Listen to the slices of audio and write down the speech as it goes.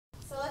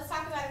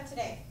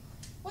today.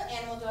 What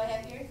animal do I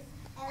have here?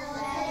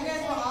 Elephant. You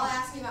guys were all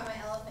asking about my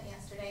elephant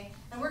yesterday,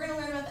 and we're going to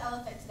learn about the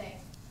elephant today.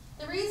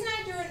 The reason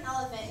I drew an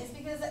elephant is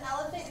because the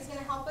elephant is going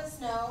to help us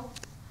know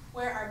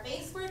where our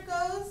base word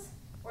goes,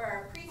 where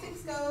our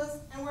prefix goes,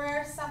 and where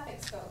our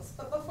suffix goes.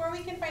 But before we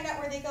can find out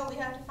where they go, we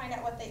have to find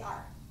out what they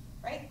are.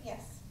 Right?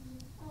 Yes?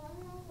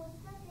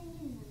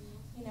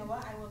 You know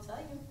what? I will tell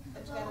you,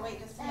 but you got to wait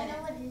just a minute. I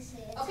know what you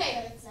say.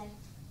 Okay.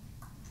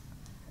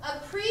 A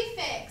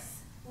prefix,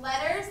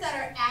 letters that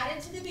are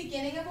added to the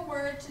beginning of a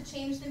word to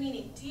change the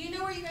meaning. Do you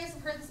know where you guys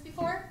have heard this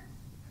before?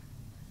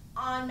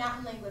 On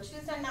Mountain Language.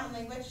 Who's done Mountain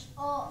Language?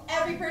 Oh.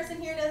 Every person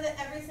here does it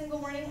every single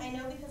morning. I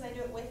know because I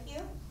do it with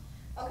you.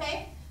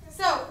 Okay?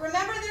 So,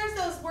 remember there's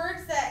those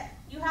words that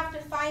you have to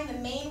find the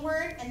main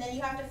word and then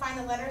you have to find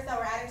the letters that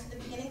were added to the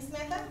beginning,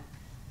 Samantha?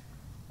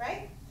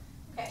 Right?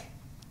 Okay.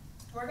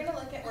 We're going to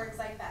look at words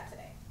like that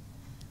today.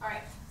 All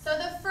right. So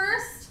the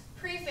first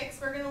prefix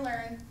we're going to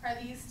learn are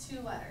these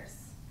two letters.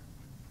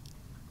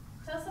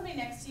 Tell somebody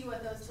next to you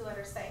what those two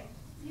letters say.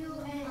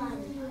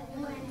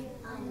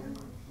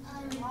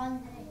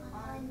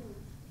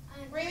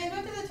 Raymond,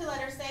 what do the two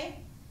letters say?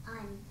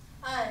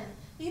 Un.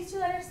 These two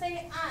letters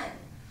say un.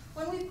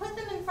 When we put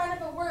them in front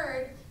of a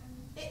word,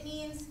 it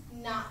means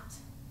not.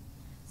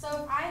 So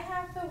if I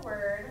have the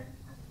word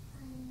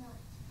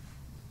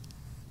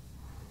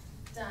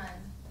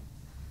done.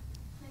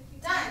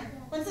 Done.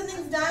 When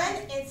something's done,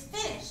 it's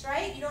finished,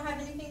 right? You don't have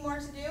anything more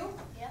to do?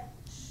 Yep.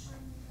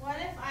 What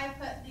if I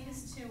put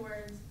these two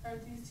words, or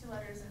these two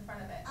letters in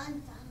front of it?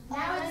 Undone.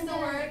 Now it's the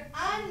word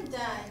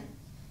undone.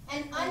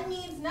 And un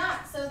means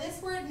not. So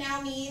this word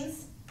now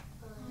means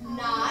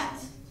not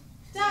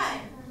done.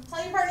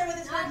 Tell your partner what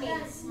this word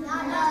means.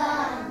 Not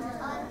done.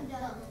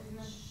 Undone.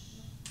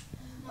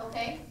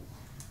 Okay?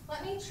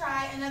 Let me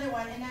try another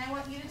one, and then I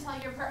want you to tell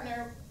your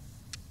partner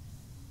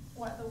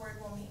what the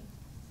word will mean.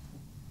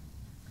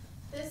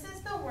 This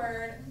is the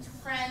word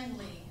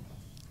friendly.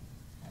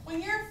 When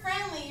you're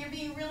friendly, you're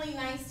being really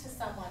nice to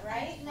someone,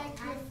 right?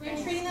 You're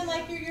treating them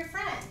like you're your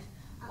friend.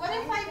 What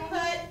if I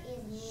put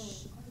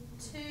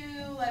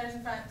two letters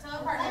in front? Tell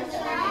a partner what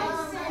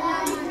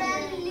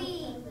that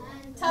means.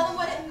 Tell them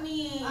what it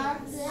means.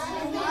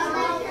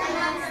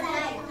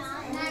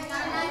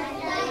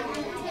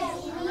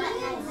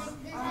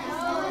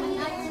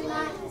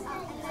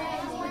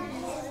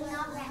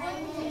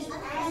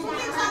 Who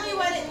can tell me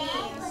what it means?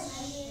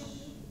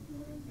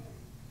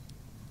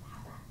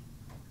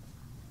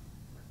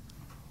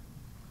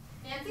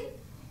 Nancy?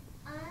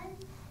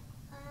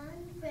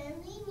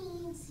 Unfriendly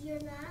means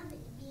you're not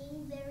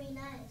being very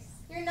nice.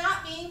 You're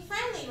not being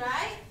friendly,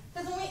 right?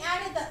 Because when we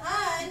added the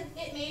un,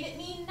 it made it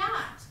mean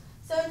not.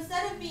 So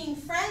instead of being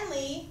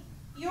friendly,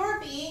 you're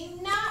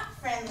being not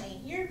friendly.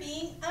 You're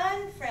being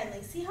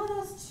unfriendly. See how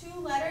those two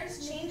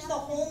letters change the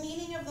whole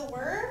meaning of the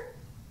word?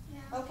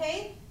 Yeah.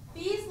 Okay?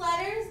 These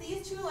letters,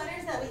 these two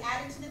letters that we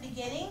added to the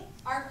beginning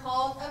are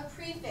called a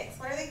prefix.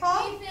 What are they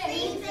called?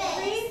 Prefix.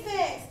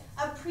 Prefix.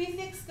 A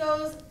prefix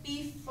goes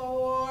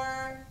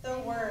before the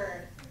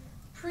word.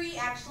 Pre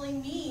actually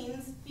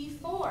means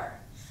before.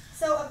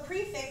 So a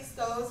prefix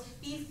goes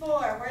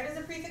before. Where does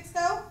a prefix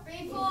go?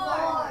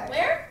 Before.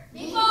 Where?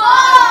 Before.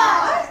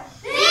 What?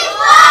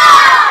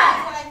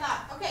 That's what I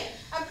thought. Okay,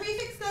 a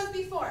prefix goes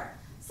before.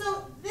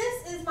 So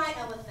this is my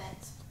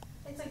elephant.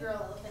 It's a girl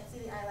elephant. See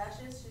the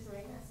eyelashes? She's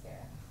wearing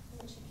mascara.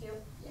 Isn't she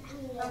cute?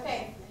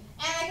 Okay.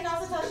 And I can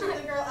also tell she's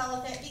a girl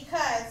elephant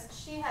because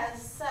she has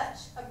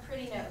such a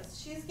pretty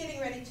nose. She's getting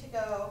ready to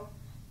go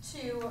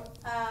to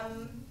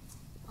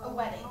a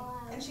wedding.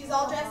 And she's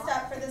all dressed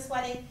up for this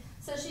wedding.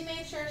 So she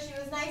made sure she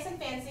was nice and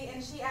fancy,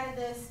 and she added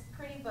this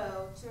pretty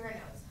bow to her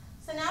nose.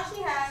 So now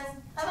she has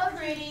a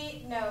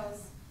pretty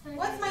nose.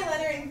 What's my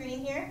letter in green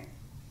here?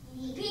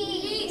 P.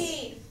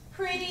 P.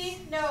 Pretty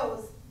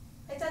nose.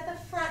 It's at the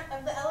front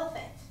of the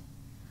elephant.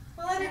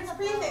 What letter does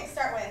prefix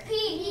start with?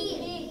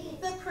 P.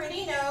 The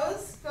pretty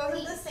nose goes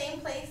at the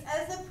same place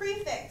as the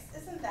prefix.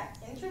 Isn't that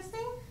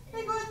interesting?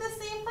 They go at the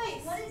same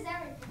place. What is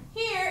everything?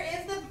 Here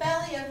is the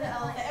belly of the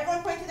elephant.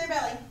 Everyone point to their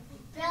belly.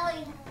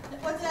 Belly.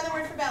 What's another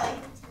word for belly?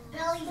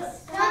 Belly.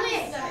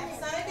 Stomach.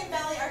 Stomach and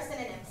belly are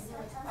synonyms.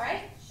 All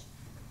right?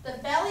 The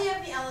belly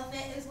of the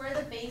elephant is where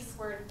the base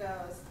word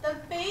goes. The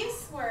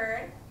base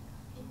word